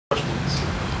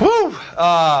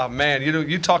Man,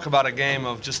 you talk about a game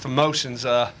of just emotions.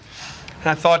 And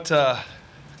I thought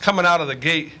coming out of the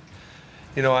gate,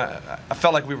 I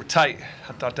felt like we were tight.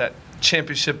 I thought that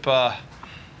championship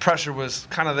pressure was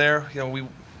kind of there. We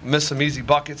missed some easy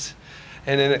buckets,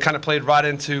 and then it kind of played right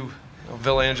into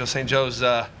Villa Angelo St. Joe's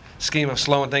scheme of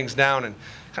slowing things down and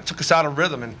kind of took us out of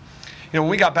rhythm. And when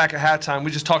we got back at halftime,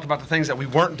 we just talked about the things that we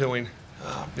weren't doing.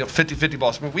 50-50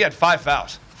 balls. I mean, we had 5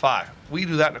 fouls. 5. We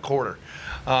do that in a quarter.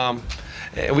 I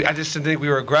just didn't think we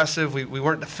were aggressive. We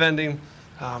weren't defending.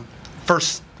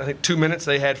 First, I think 2 minutes,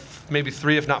 they had maybe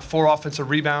 3, if not 4 offensive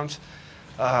rebounds.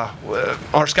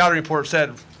 Our scouting report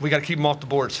said we got to keep them off the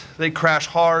boards. They crash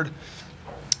hard.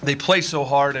 They play so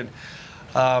hard. And,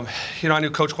 I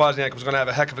knew Coach Kwasniak was going to have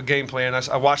a heck of a game plan.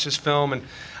 I watched his film, and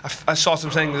I saw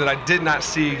some things that I did not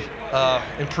see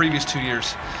in previous 2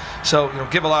 years. So,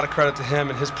 give a lot of credit to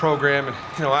him and his program. And,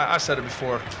 I said it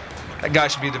before, that guy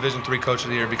should be Division III Coach of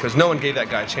the Year because no one gave that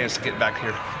guy a chance to get back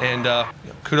here. And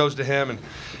kudos to him. And,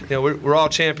 we're all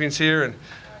champions here, and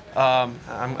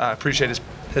I appreciate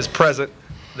his present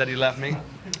that he left me.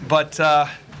 But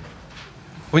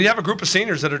when you have a group of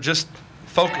seniors that are just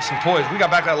focused and poised, we got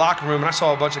back to that locker room, and I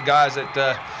saw a bunch of guys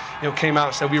that came out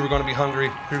and said we were going to be hungry,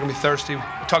 we were going to be thirsty. We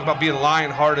talked about being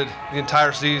lion-hearted the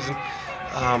entire season.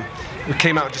 We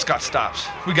came out and just got stops.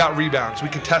 We got rebounds. We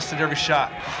contested every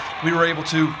shot. We were able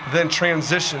to then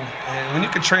transition, and when you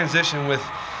can transition with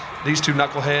these two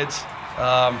knuckleheads,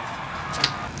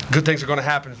 good things are going to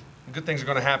happen. Good things are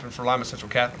going to happen for Lima Central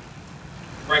Catholic.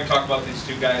 Frank, talk about these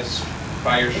two guys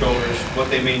by your shoulders, what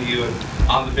they mean to you, and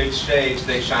on the big stage,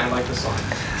 they shine like the sun.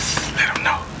 Let them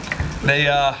know. They,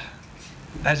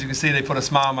 as you can see, they put a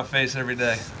smile on my face every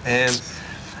day, and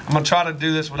I'm going to try to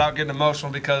do this without getting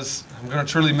emotional because I'm going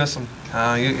to truly miss them.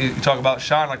 You talk about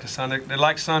shine like the sun. They're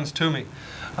like sons to me.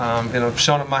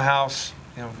 Showing up at my house,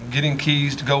 getting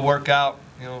keys to go work out,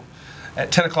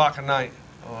 at 10 o'clock at night.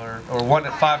 Or one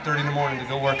at 5:30 in the morning to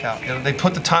go work out. They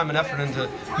put the time and effort into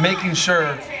making sure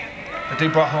that they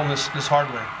brought home this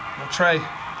hardware. Trey,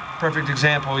 perfect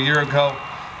example. A year ago,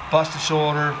 busted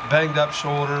shoulder, banged up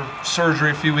shoulder,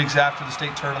 surgery a few weeks after the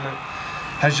state tournament.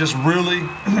 Has just really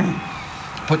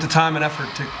put the time and effort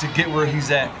to get where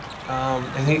he's at.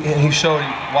 And he showed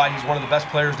why he's one of the best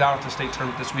players down at the state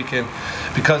tournament this weekend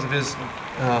because of his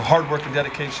hard work and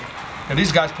dedication. And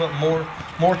these guys put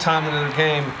more time into their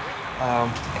game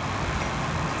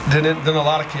than a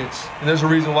lot of kids. And there's a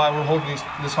reason why we're holding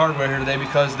this hardware here today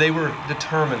because they were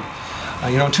determined.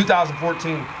 In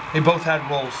 2014, they both had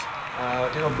roles,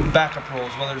 backup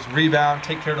roles, whether it's rebound,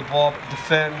 take care of the ball,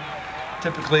 defend,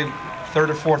 typically third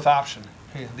or fourth option.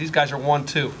 These guys are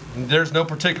 1-2. And there's no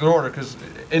particular order because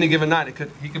any given night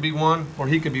he could be one or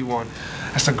he could be one.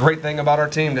 That's a great thing about our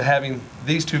team, to having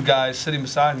these two guys sitting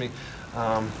beside me.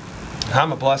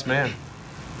 I'm a blessed man.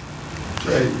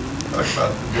 Trey, talk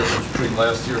about the difference between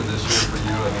last year and this year for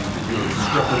you. I mean, did you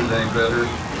expect anything better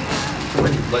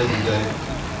when you played today?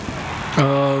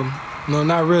 No,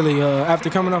 not really. After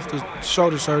coming off the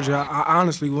shoulder surgery, I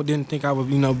honestly didn't think I would,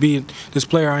 be this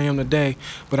player I am today.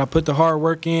 But I put the hard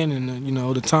work in, and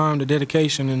the time, the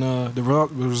dedication, and the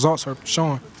results are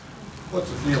showing. What's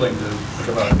the feeling to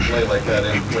come out and play like that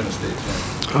and win a state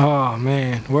championship? Oh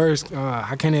man, words.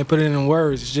 I can't even put it in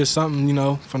words. It's just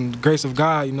something, from the grace of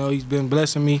God. He's been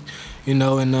blessing me, and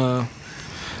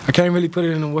I can't really put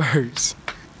it in words.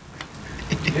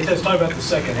 Let's talk about the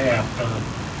second half.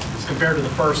 As compared to the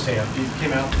first half, you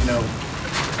came out,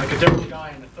 like a different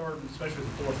guy in the third, and especially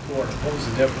the fourth quarter. What was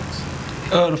the difference?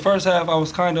 The first half, I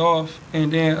was kind of off,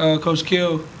 and then Coach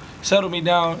Kill settled me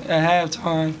down at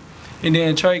halftime, and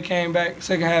then Trey came back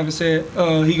second half and said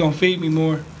he gonna feed me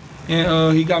more,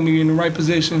 and he got me in the right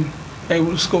position,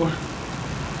 able to score.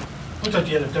 Looks like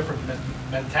you had a different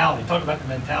mentality. Talk about the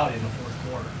mentality in the fourth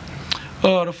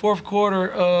quarter. The fourth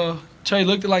quarter, Trey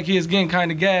looked like he was getting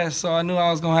kind of gassed, so I knew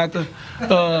I was going to have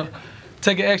to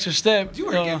take an extra step. You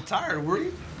weren't getting tired, were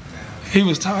you? He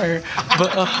was tired,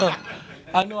 but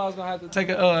I knew I was going to have to take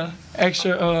an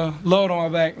extra load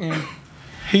on my back, and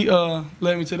he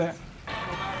led me to that.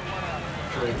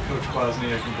 Trey, Coach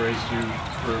Kwasniak embraced you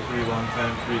for a pretty long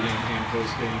time, pre-game and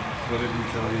post-game. What did he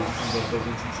tell you in both those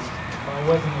instances? I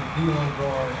wasn't a D1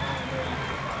 guard.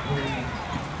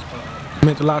 It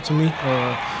meant a lot to me.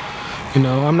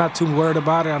 I'm not too worried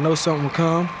about it. I know something will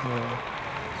come.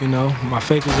 My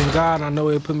faith is in God, and I know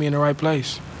He'll put me in the right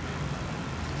place.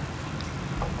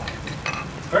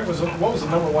 Greg, what was the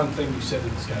number one thing you said to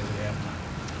these guys at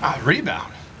halftime?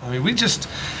 Rebound. I mean, we just,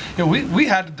 we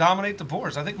had to dominate the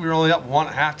boards. I think we were only up 1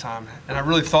 at halftime, and I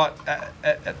really thought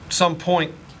at some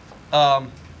point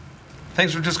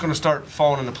things were just going to start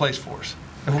falling into place for us.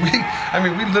 And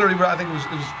we literally, I think it was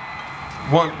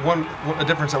a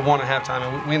difference at 1 at halftime,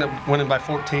 and we ended up winning by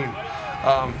 14.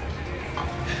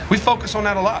 We focus on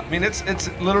that a lot. I mean, it's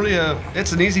literally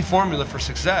it's an easy formula for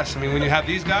success. I mean, when you have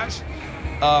these guys,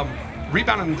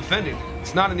 rebounding and defending,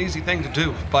 it's not an easy thing to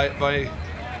do by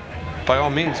all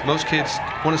means. Most kids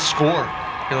want to score.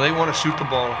 You know, they want to shoot the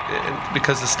ball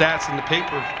because the stats in the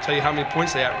paper tell you how many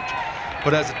points they average.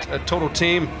 But as a total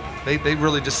team, they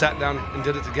really just sat down and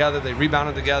did it together. They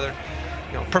rebounded together.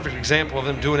 You know, a perfect example of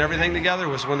them doing everything together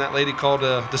was when that lady called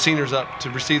the seniors up to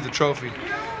receive the trophy.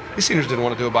 These seniors didn't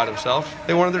want to do it by themselves.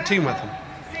 They wanted their team with them.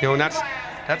 You know, and that's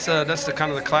the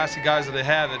kind of the classy guys that they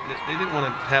have. They didn't want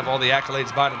to have all the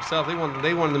accolades by themselves.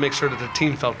 They wanted to make sure that the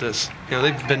team felt this. You know,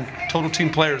 they've been total team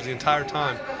players the entire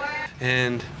time.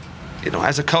 And you know,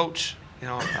 as a coach, you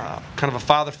know, kind of a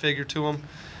father figure to them,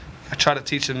 I try to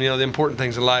teach them, you know, the important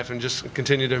things in life and just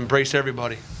continue to embrace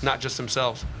everybody, not just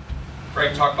themselves.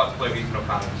 Greg, talk about the play of Ethan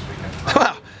O'Connor this weekend.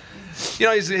 Well, you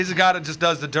know, he's a guy that just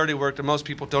does the dirty work that most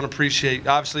people don't appreciate.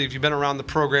 Obviously, if you've been around the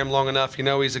program long enough, you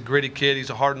know he's a gritty kid.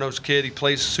 He's a hard-nosed kid. He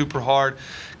plays super hard,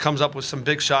 comes up with some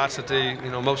big shots at the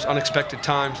most unexpected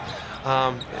times.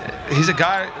 He's a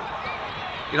guy.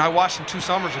 You know, I watched him 2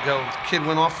 summers ago. The kid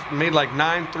went off and made like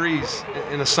 9 threes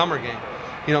in a summer game.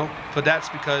 You know, but that's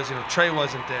because, you know, Trey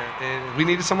wasn't there. And we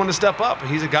needed someone to step up.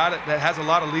 And he's a guy that has a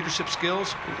lot of leadership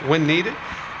skills when needed.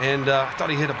 And I thought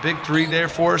he hit a big 3 there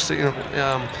for us. You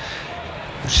know,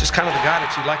 it's just kind of the guy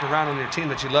that you like around on your team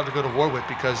that you love to go to war with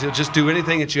because he'll just do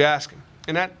anything that you ask him.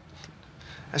 And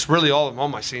that's really all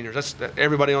my seniors. That's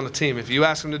everybody on the team. If you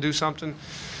ask them to do something,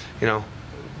 you know,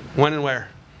 when and where.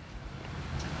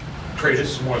 Trey,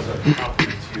 this is more as a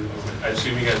compliment to you. I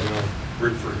assume you guys are going to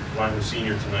root for Lyman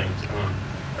Senior tonight.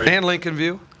 And Lincoln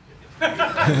View.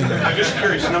 I'm just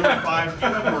curious, number 5, do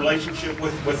you have a relationship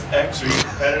with X? Are you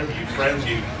competitive? Are you friends?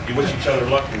 You wish each other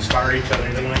luck, inspire each other,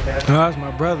 anything like that? No, that's my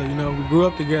brother. You know, we grew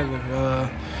up together.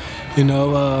 You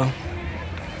know,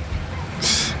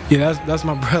 yeah, that's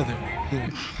my brother. Yeah.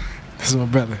 That's my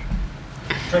brother.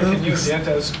 Trey, can you and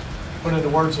Dantez put into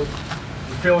words with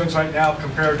your feelings right now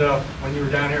compared to when you were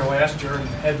down here last year and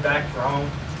head back for home?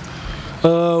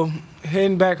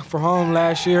 Heading back for home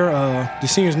last year, the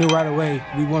seniors knew right away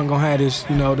we weren't gonna have this,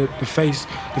 you know, the faces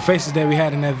that we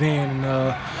had in that van,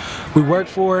 and we worked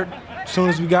for it as soon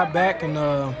as we got back and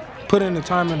put in the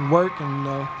time and work, and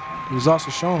the results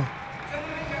are showing.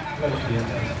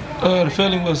 The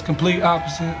feeling was complete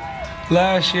opposite.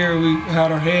 Last year we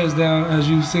had our heads down, as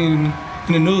you've seen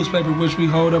in the newspaper, which we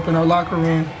hold up in our locker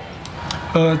room,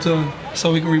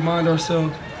 so we can remind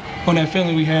ourselves on that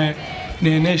feeling we had. And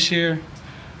then this year,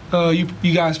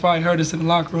 you guys probably heard us in the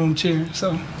locker room cheering,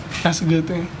 so that's a good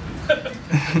thing.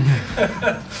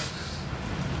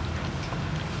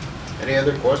 Any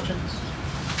other questions?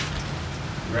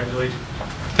 Congratulations.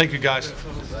 Thank you, guys.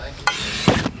 Thank you.